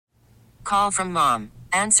Call from mom.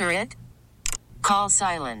 Answer it. Call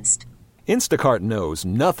silenced. Instacart knows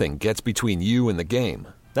nothing gets between you and the game.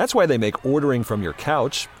 That's why they make ordering from your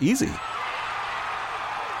couch easy.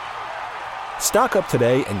 Stock up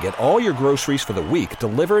today and get all your groceries for the week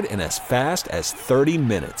delivered in as fast as 30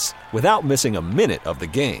 minutes without missing a minute of the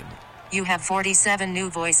game. You have 47 new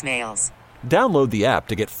voicemails. Download the app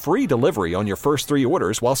to get free delivery on your first 3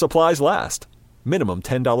 orders while supplies last. Minimum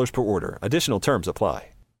 $10 per order. Additional terms apply.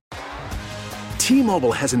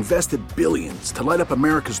 T-Mobile has invested billions to light up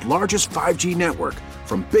America's largest 5G network,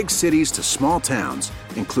 from big cities to small towns,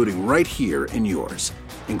 including right here in yours.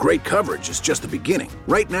 And great coverage is just the beginning.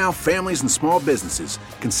 Right now, families and small businesses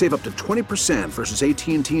can save up to 20% versus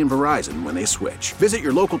AT&T and Verizon when they switch. Visit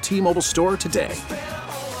your local T-Mobile store today.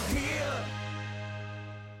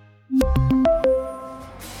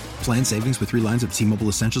 Plan savings with 3 lines of T-Mobile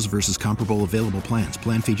Essentials versus comparable available plans.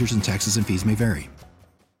 Plan features and taxes and fees may vary.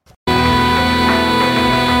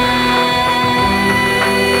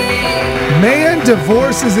 Man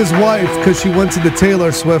divorces his wife because she went to the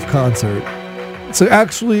Taylor Swift concert. It's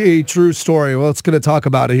actually a true story. Well, let's going to talk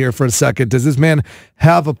about it here for a second. Does this man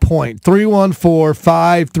have a point?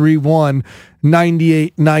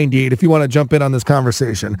 314-531-9898 if you want to jump in on this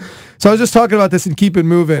conversation. So I was just talking about this and keep it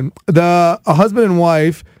moving. A husband and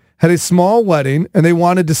wife had a small wedding, and they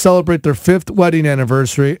wanted to celebrate their 5th wedding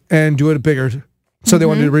anniversary and do it bigger. So they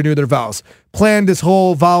wanted to renew their vows. Planned this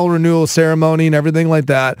whole vow renewal ceremony and everything like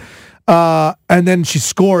that. And then she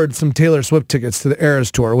scored some Taylor Swift tickets to the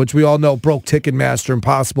Eras Tour, which we all know broke Ticketmaster,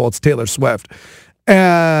 impossible. It's Taylor Swift.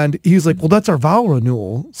 And he's like, well, that's our vow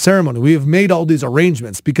renewal ceremony. We have made all these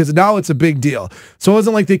arrangements because now it's a big deal. So it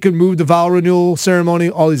wasn't like they could move the vow renewal ceremony.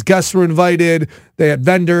 All these guests were invited. They had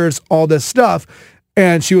vendors, all this stuff.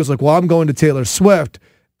 And she was like, well, I'm going to Taylor Swift.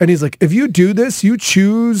 And he's like, if you do this, you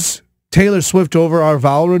choose Taylor Swift over our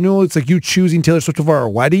vow renewal. It's like you choosing Taylor Swift over our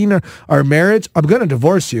wedding or our marriage. I'm going to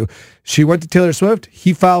divorce you. She went to Taylor Swift.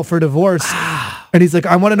 He filed for divorce. And he's like,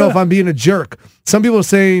 I want to know if I'm being a jerk. Some people are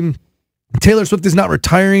saying Taylor Swift is not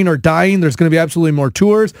retiring or dying. There's going to be absolutely more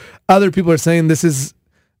tours. Other people are saying this is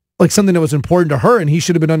like something that was important to her and he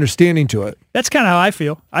should have been understanding to it. That's kind of how I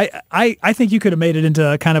feel. I think you could have made it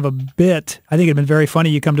into kind of a bit. I think it'd been very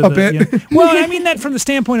funny. You come to bit? You know, well, I mean that from the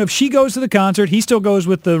standpoint of she goes to the concert, he still goes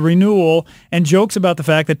with the renewal and jokes about the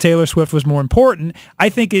fact that Taylor Swift was more important. I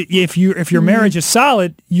think if your marriage is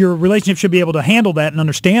solid, your relationship should be able to handle that and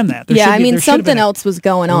understand that. Something else was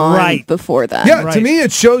going on before that. Yeah, to me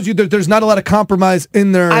it shows you that there's not a lot of compromise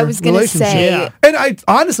in their relationship. I was going to say. And I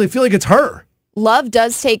honestly feel like it's her. Love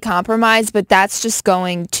does take compromise, but that's just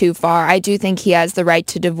going too far. I do think he has the right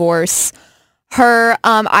to divorce her.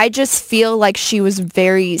 I just feel like she was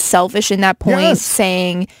very selfish in that point,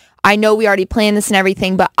 saying, I know we already planned this and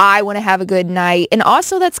everything, but I want to have a good night. And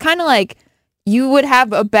also that's kind of like you would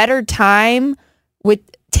have a better time with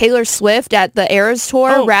Taylor Swift at the Eras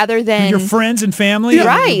Tour rather than your friends and family.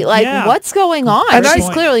 Right. What's going on? And she's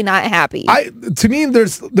clearly not happy. To me,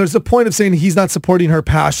 there's a point of saying he's not supporting her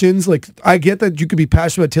passions. Like, I get that you could be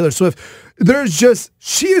passionate about Taylor Swift. There's just,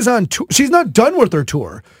 she is on tour. She's not done with her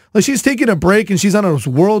tour. Like, she's taking a break and she's on a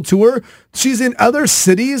world tour. She's in other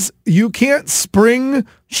cities. You can't spring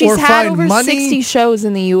She's or had find over money 60 shows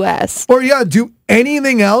in the U.S. Or, do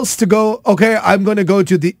anything else to go, okay, I'm going to go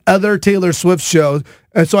to the other Taylor Swift show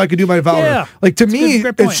and so I could do my vow. Yeah, like, to me,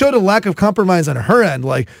 it showed a lack of compromise on her end.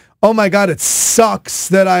 Like, oh my God, it sucks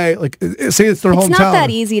that say it's their hometown. It's not that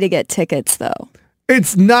easy to get tickets, though.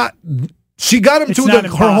 It's not. She got him to her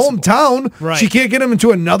hometown. Right. She can't get him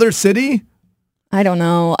into another city. I don't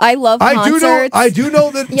know. I love concerts. I do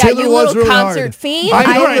know that Taylor was really hard. Concert fiend.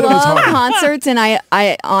 I love concerts, and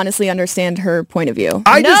I honestly understand her point of view.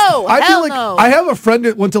 I feel like I have a friend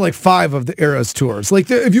that went to like 5 of the Eras tours.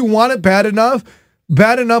 Like, if you want it bad enough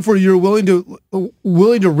where you're willing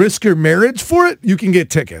to risk your marriage for it, you can get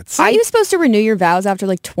tickets. Are you supposed to renew your vows after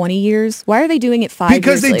like 20 years? Why are they doing it 5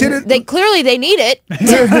 because years later? did it. They need it.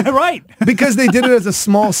 Right. Because they did it as a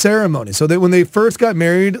small ceremony. So when they first got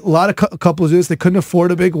married, a lot of couples do this. They couldn't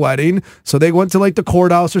afford a big wedding, so they went to like the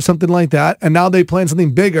courthouse or something like that. And now they plan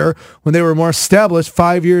something bigger when they were more established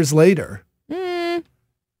 5 years later.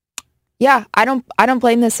 Yeah, I don't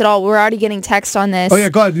blame this at all. We're already getting text on this. Oh yeah,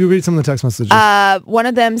 go ahead. You read some of the text messages. One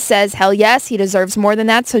of them says, hell yes, he deserves more than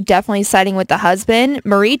that, so definitely siding with the husband.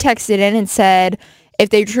 Marie texted in and said,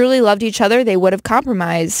 if they truly loved each other, they would have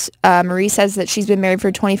compromised. Marie says that she's been married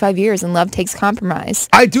for 25 years and love takes compromise.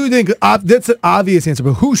 I do think that's an obvious answer,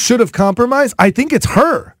 but who should have compromised? I think it's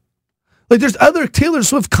her. Like, there's other Taylor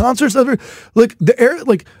Swift concerts, I'm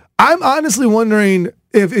honestly wondering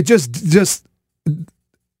if it just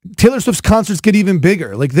Taylor Swift's concerts get even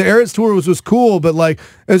bigger. Like the Eras tour was cool, but like,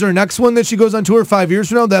 is her next one that she goes on tour 5 years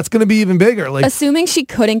from now? That's going to be even bigger. Like, assuming she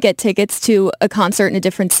couldn't get tickets to a concert in a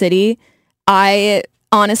different city, I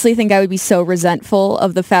honestly think I would be so resentful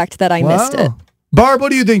of the fact that I missed it. Barb, what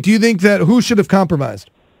do you think? Do you think that who should have compromised?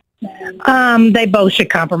 They both should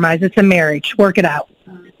compromise. It's a marriage. Work it out.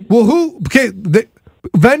 Well, the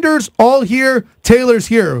vendors all here, Taylor's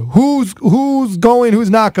here. Who's going, who's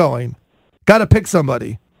not going? Got to pick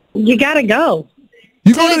somebody. You got to go.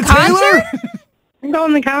 You going to Taylor? I'm going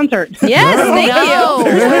to the concert. Yes, thank you.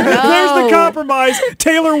 There's the compromise.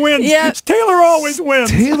 Taylor wins. Yep. Taylor always wins.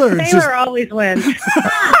 Taylor always wins.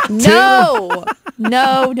 No.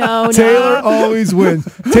 Taylor always wins.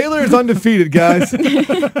 Taylor is undefeated, guys.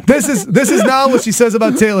 This is not what she says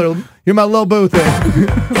about Taylor. You're my little boo thing.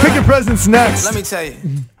 Pick your presents next. Let me tell you.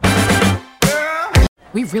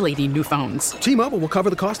 We really need new phones. T-Mobile will cover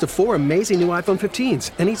the cost of 4 amazing new iPhone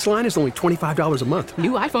 15s, and each line is only $25 a month.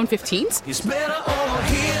 New iPhone 15s? It's better over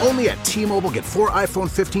here. Only at T-Mobile, get 4 iPhone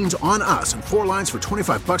 15s on us and 4 lines for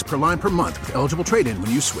 $25 per line per month with eligible trade-in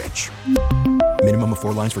when you switch. Minimum of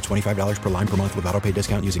 4 lines for $25 per line per month with autopay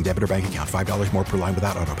discount using debit or bank account. $5 more per line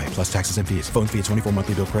without autopay, plus taxes and fees. Phone fee at 24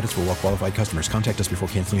 monthly bill credits for well-qualified customers. Contact us before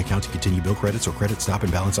canceling account to continue bill credits or credit stop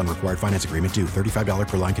and balance on required finance agreement due. $35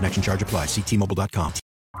 per line connection charge applies. See T-Mobile.com.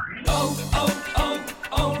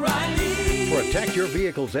 O'Reilly. Protect your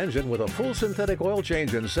vehicle's engine with a full synthetic oil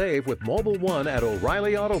change and save with Mobile One at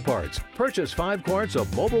O'Reilly Auto Parts. Purchase 5 quarts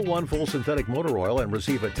of Mobile One full synthetic motor oil and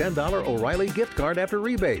receive a $10 O'Reilly gift card after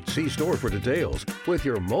rebate. See store for details. With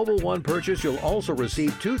your Mobile One purchase, you'll also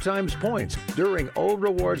receive 2 times points during O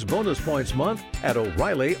Rewards Bonus Points Month at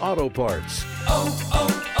O'Reilly Auto Parts.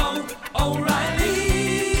 O'Reilly.